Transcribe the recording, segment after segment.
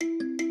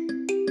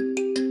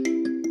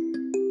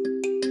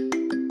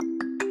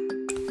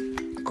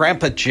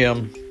Grandpa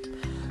Jim,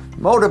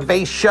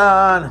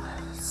 Motivation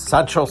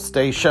Central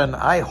Station.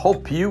 I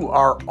hope you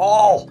are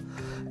all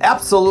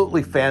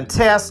absolutely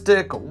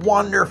fantastic,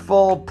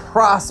 wonderful,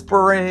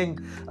 prospering,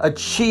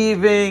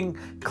 achieving,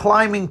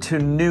 climbing to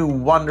new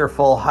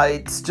wonderful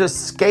heights,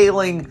 just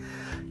scaling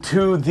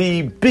to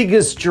the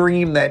biggest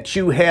dream that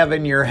you have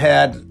in your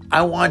head.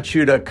 I want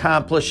you to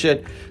accomplish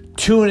it.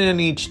 Tune in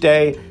each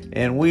day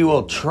and we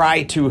will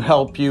try to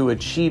help you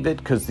achieve it,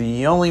 because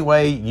the only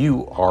way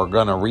you are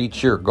going to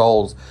reach your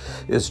goals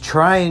is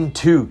trying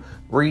to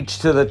reach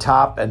to the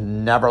top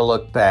and never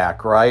look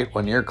back, right?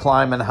 When you're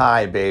climbing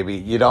high, baby,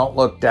 you don't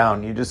look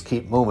down, you just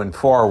keep moving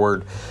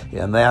forward.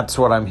 And that's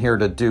what I'm here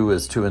to do,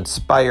 is to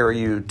inspire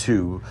you,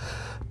 to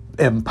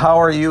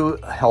empower you,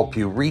 help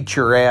you reach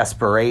your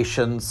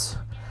aspirations.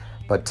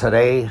 But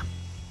today,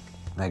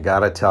 I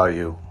gotta tell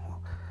you,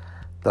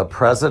 the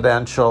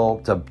presidential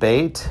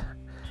debate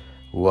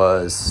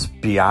was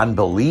beyond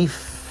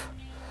belief.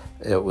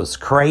 It was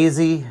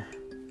crazy,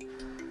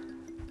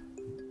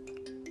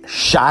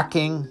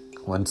 shocking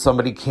when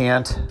somebody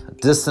can't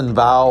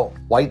disavow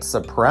white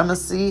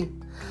supremacy.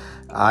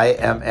 I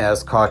am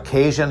as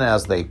Caucasian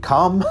as they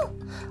come.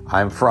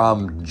 I'm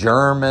from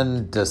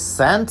German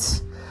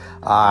descent.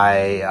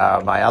 My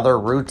other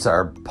roots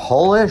are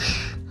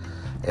Polish,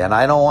 and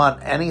I don't want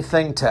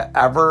anything to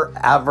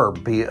ever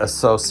be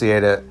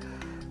associated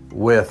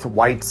with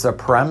white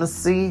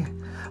supremacy.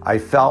 I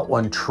felt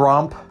when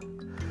Trump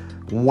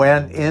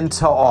went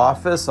into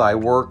office, I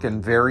work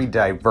in very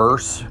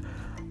diverse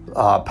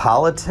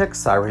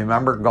politics. I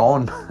remember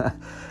going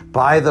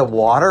by the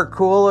water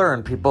cooler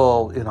and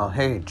people,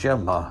 hey,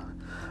 Jim,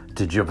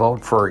 did you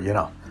vote for,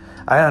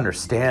 I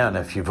understand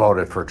if you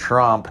voted for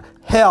Trump.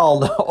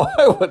 Hell no,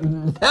 I would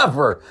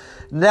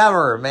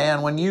never,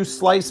 man. When you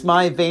slice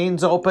my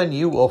veins open,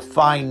 you will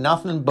find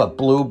nothing but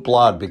blue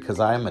blood, because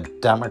I am a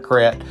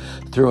Democrat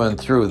through and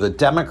through. The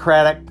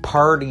Democratic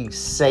Party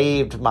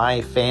saved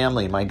my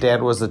family. My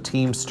dad was a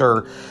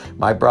Teamster.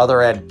 My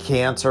brother had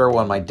cancer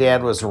when my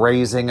dad was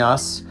raising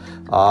us.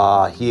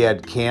 He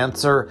had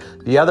cancer.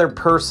 The other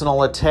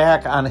personal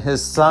attack on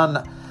his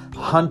son,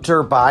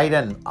 Hunter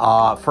Biden.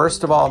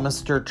 First of all,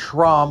 Mr.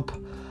 Trump,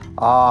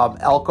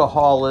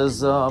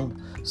 alcoholism,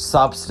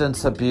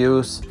 substance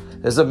abuse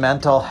is a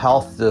mental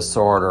health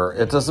disorder.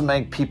 It doesn't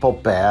make people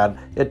bad.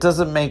 It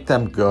doesn't make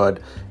them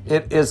good.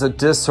 It is a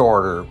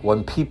disorder.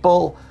 When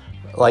people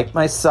like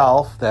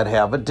myself that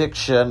have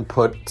addiction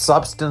put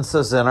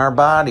substances in our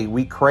body,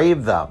 we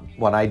crave them.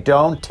 When I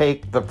don't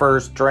take the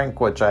first drink,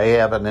 which I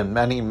haven't in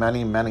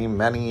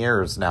many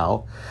years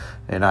now,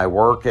 and I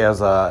work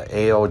as a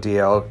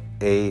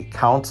AODA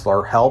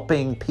counselor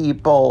helping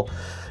people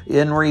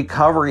in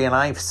recovery, and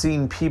I've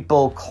seen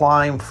people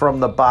climb from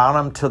the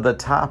bottom to the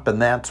top, and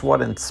that's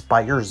what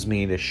inspires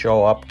me to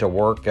show up to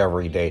work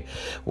every day.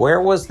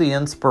 Where was the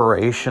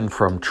inspiration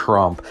from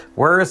Trump?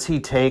 Where is he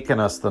taking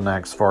us the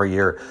next 4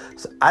 years?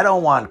 I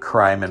don't want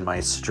crime in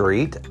my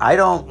street. I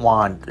don't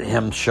want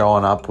him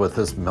showing up with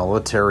his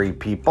military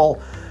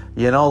people.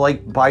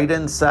 Like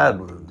Biden said,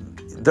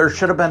 there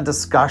should have been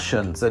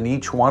discussions in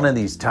each one of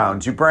these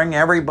towns. You bring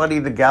everybody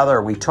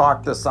together. We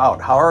talk this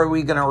out. How are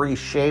we going to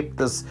reshape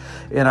this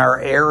in our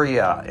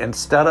area?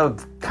 Instead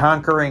of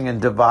conquering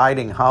and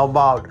dividing, how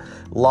about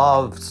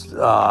love,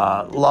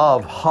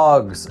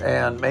 hugs,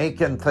 and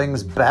making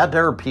things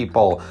better,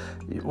 people?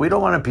 We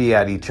don't want to be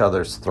at each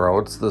other's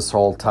throats this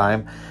whole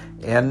time.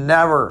 And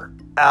never,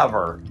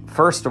 ever,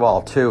 first of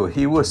all, too,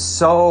 he was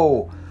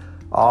so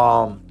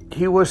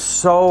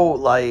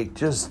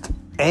just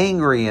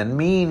angry and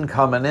mean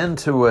coming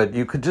into it.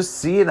 You could just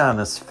see it on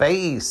his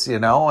face,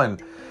 and I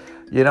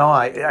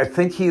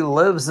think he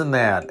lives in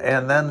that.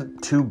 And then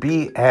to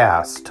be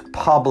asked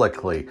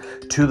publicly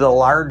to the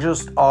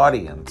largest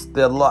audience,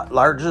 the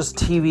largest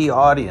TV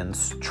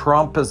audience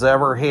Trump has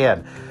ever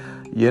had,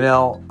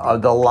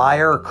 the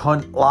liar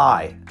couldn't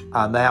lie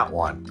on that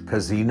one,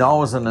 because he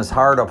knows in his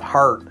heart of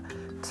heart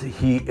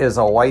he is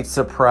a white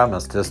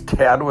supremacist. His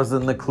dad was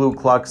in the Ku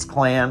Klux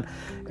Klan,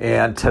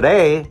 and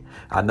today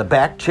on the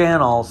back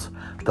channels,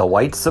 the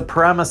white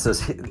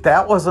supremacists,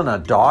 that wasn't a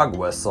dog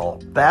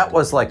whistle. That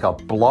was like a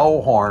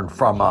blowhorn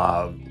from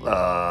a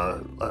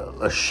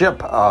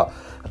ship,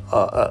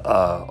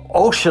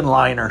 ocean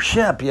liner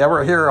ship. You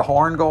ever hear a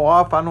horn go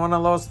off on one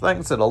of those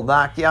things? It'll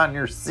knock you on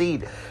your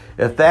seat.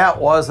 If that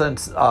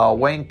wasn't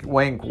wink,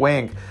 wink,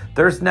 wink,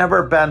 there's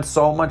never been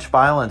so much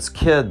violence.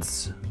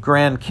 Kids,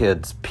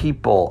 grandkids,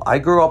 people. I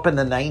grew up in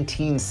the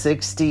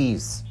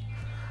 1960s,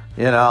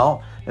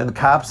 and the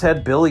cops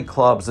had billy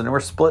clubs, and they were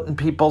splitting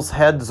people's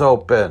heads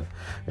open,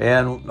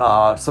 and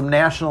some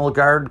National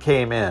Guard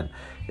came in.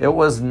 It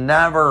was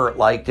never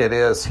like it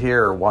is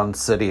here, one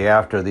city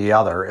after the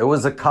other. It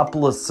was a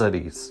couple of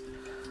cities,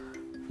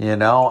 and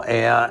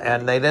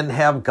they didn't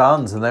have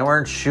guns, and they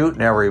weren't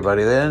shooting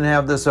everybody. They didn't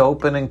have this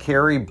open and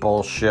carry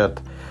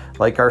bullshit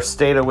like our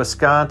state of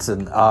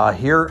Wisconsin.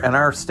 Here in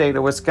our state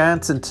of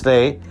Wisconsin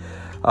today,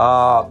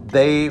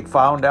 they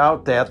found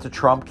out that the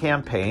Trump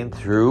campaign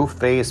through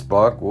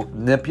Facebook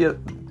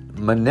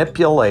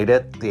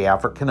manipulated the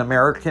African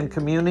American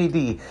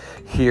community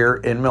here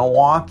in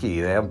Milwaukee.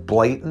 They have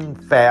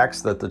blatant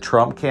facts that the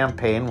Trump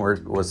campaign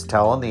was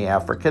telling the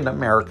African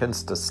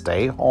Americans to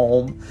stay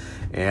home,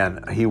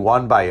 and he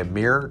won by a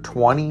mere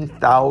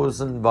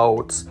 20,000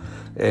 votes.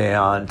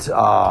 And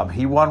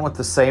he won with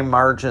the same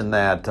margin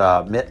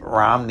that Mitt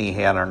Romney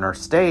had in our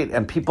state,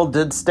 and people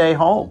did stay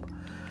home.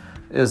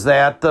 Is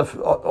that the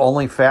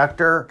only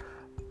factor?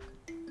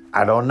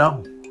 I don't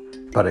know.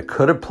 But it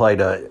could have played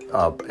an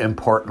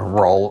important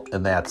role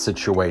in that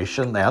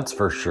situation, that's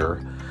for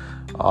sure.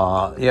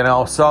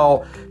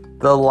 So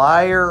the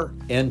liar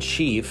in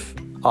chief,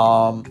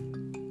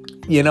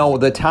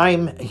 the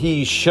time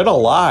he should have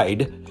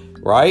lied,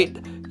 right?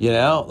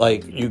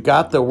 You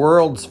got the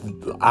world's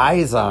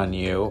eyes on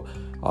you,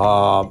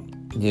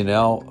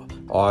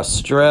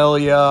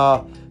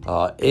 Australia,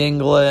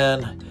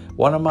 England.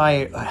 One of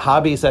my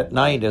hobbies at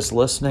night is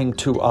listening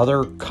to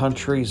other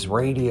countries'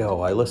 radio.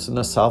 I listen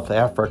to South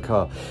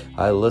Africa.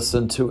 I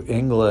listen to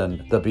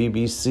England, the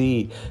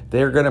BBC.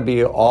 They're going to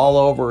be all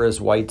over as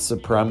white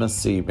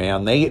supremacy,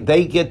 man.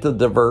 They get the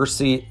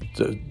diversity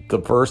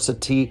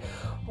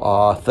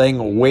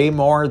thing way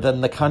more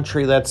than the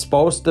country that's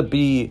supposed to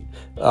be,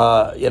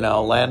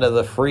 land of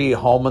the free,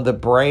 home of the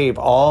brave.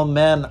 All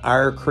men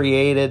are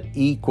created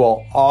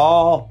equal.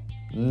 All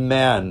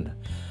men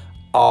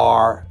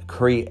are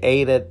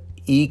created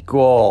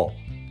equal.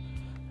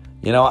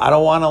 I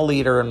don't want a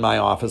leader in my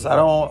office. I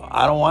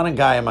don't want a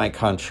guy in my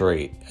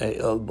country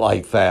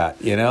like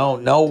that.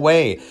 No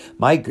way.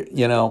 I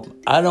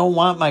don't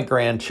want my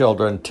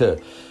grandchildren to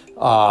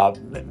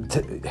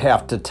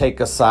have to take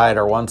a side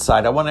or one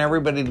side. I want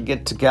everybody to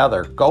get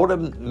together. Go to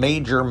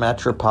major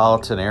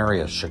metropolitan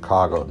areas,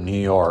 Chicago,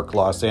 New York,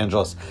 Los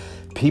Angeles.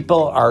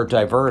 People are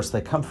diverse.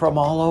 They come from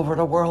all over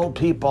the world,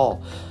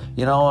 people.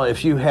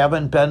 If you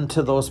haven't been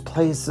to those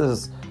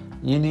places,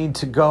 you need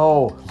to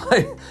go.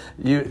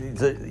 It's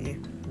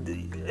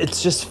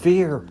just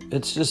fear.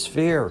 It's just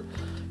fear,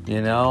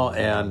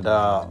 and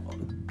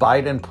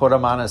Biden put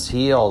him on his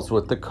heels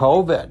with the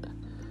COVID,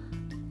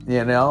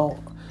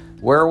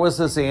 Where was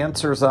his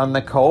answers on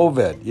the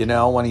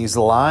COVID? When he's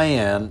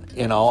lying,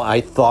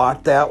 I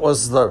thought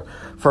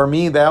for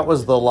me, that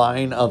was the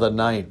line of the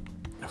night,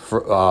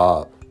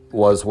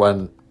 was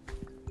when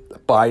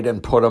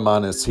Biden put him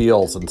on his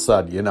heels and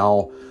said,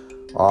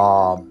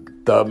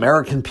 the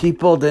American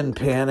people didn't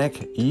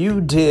panic. You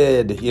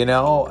did,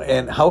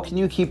 and how can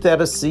you keep that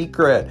a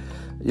secret?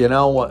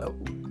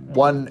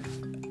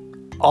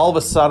 When all of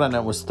a sudden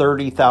it was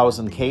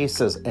 30,000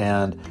 cases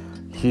and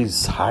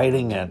he's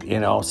hiding it,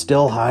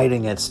 still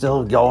hiding it,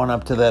 still going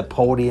up to that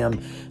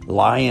podium,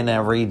 lying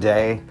every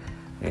day.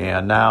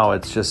 And now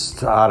it's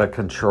just out of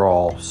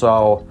control.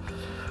 So,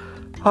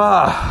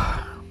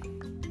 how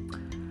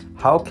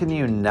can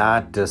you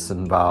not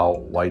disavow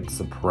white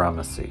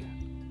supremacy?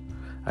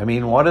 I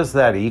mean, what is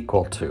that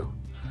equal to?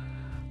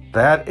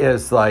 That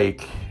is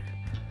like,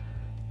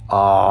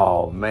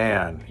 oh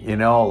man,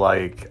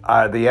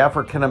 the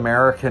African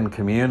American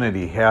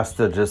community has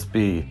to just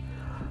be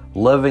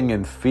living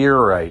in fear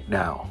right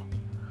now.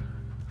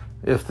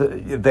 If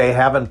they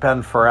haven't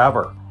been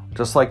forever.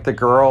 Just like the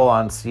girl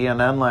on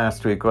CNN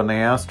last week when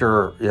they asked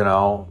her,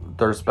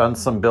 there's been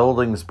some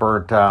buildings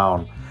burnt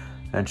down.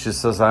 And she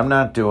says, I'm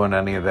not doing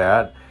any of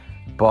that.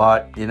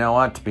 But you know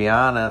what, to be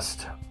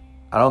honest,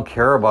 I don't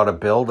care about a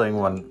building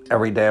when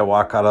every day I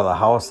walk out of the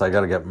house, I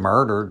got to get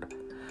murdered,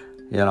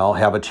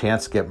 have a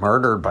chance to get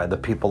murdered by the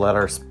people that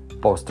are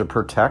supposed to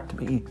protect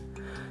me.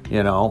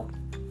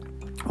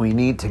 We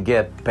need to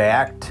get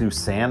back to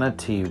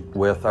sanity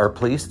with our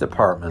police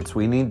departments.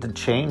 We need to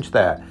change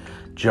that.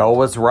 Joe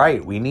was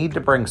right. We need to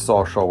bring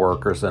social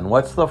workers in.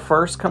 What's the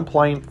first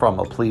complaint from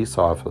a police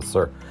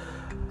officer?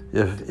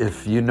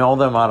 If you know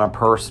them on a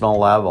personal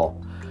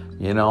level,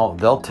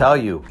 they'll tell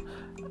you,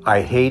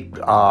 I hate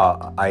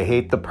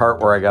the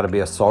part where I got to be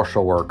a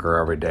social worker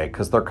every day,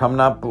 because they're coming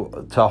up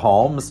to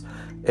homes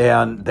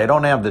and they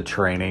don't have the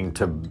training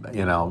to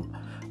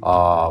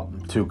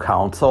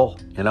counsel.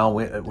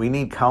 We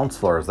need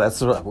counselors.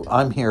 That's what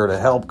I'm here to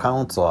help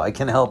counsel. I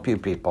can help you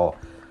people.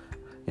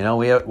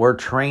 We're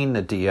trained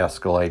to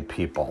de-escalate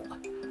people.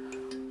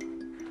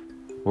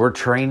 We're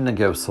trained to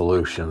give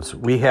solutions.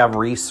 We have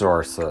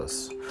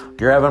resources.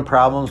 You're having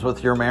problems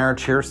with your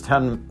marriage, here's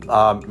 10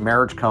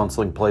 marriage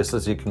counseling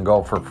places you can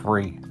go for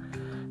free.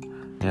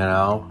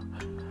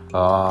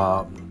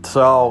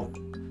 So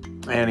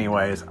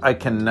anyways, I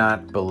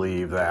cannot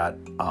believe that.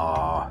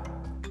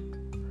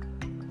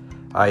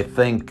 I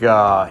think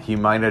he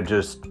might have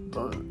just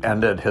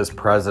ended his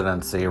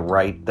presidency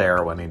right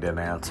there when he didn't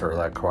answer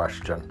that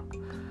question.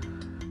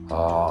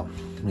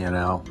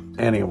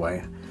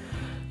 Anyway,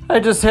 I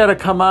just had to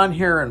come on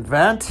here and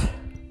vent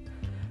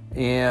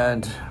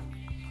and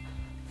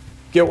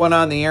get one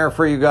on the air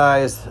for you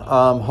guys.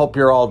 Hope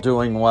you're all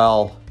doing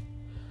well.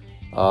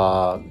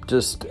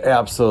 Just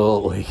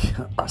absolutely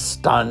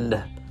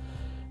stunned,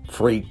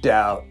 freaked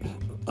out,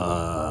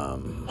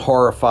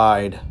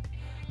 horrified.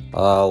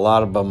 A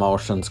lot of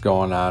emotions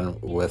going on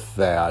with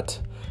that.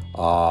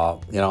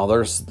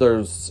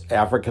 There's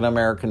African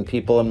American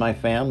people in my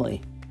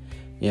family.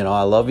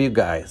 I love you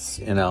guys,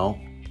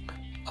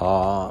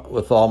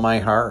 with all my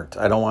heart.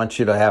 I don't want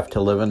you to have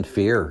to live in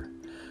fear.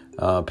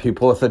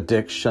 People with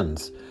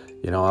addictions,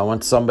 I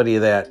want somebody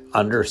that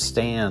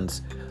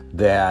understands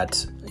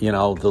that,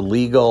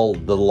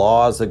 the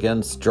laws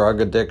against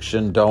drug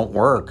addiction don't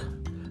work.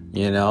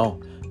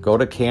 Go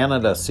to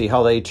Canada, see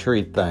how they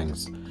treat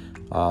things.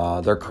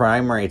 Their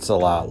crime rate's a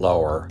lot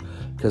lower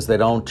because they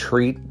don't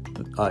treat,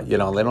 they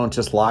don't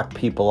just lock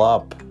people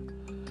up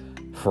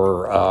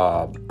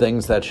for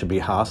things that should be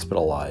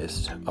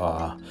hospitalized.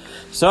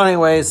 So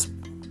anyways,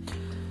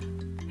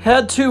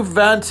 had to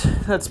vent.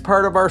 That's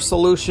part of our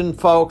solution,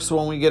 folks.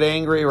 When we get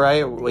angry,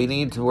 right?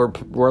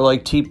 We're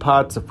like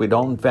teapots. If we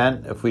don't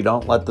vent, if we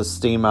don't let the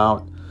steam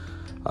out,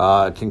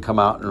 it can come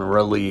out in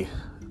really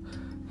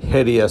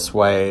hideous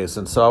ways.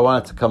 And so I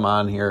wanted to come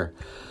on here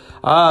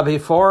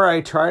before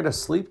I try to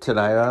sleep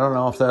tonight. I don't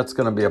know if that's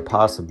going to be a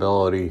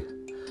possibility.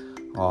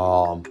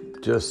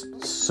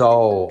 Just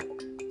so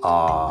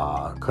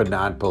could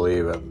not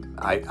believe it.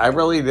 I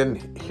really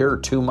didn't hear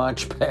too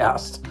much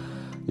past,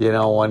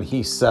 when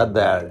he said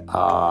that.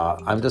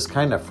 I'm just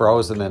kind of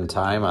frozen in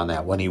time on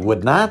that. When he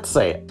would not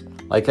say it,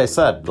 like I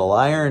said, the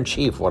liar in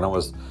chief, when it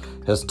was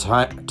his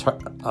time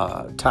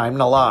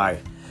to lie,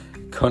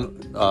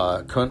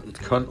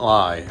 couldn't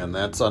lie, and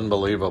that's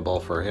unbelievable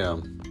for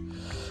him.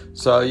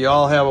 So you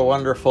all have a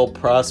wonderful,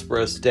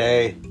 prosperous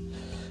day.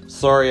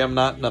 Sorry I'm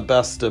not in the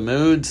best of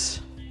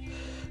moods.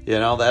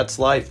 That's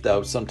life,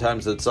 though.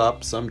 Sometimes it's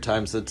up,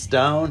 sometimes it's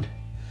down.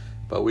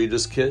 But we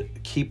just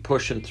keep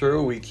pushing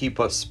through. We keep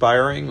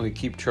aspiring. We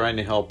keep trying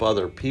to help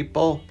other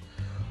people.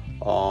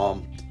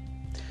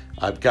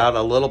 I've got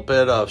a little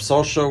bit of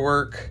social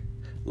work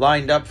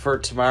lined up for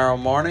tomorrow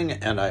morning.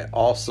 And I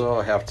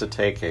also have to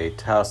take a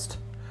test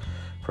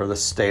for the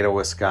state of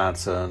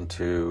Wisconsin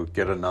to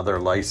get another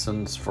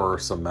license for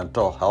some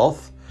mental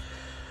health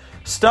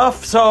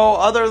stuff. So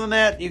other than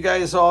that, you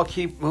guys all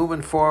keep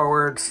moving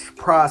forward,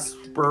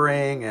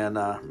 prospering, and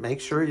make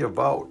sure you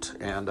vote.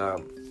 And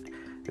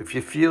if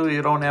you feel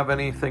you don't have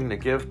anything to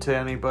give to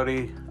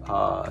anybody,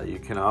 you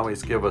can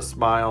always give a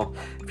smile.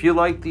 If you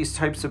like these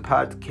types of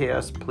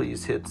podcasts,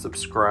 please hit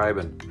subscribe.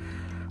 And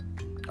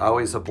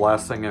always a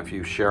blessing if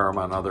you share them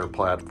on other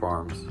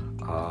platforms.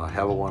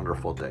 Have a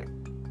wonderful day.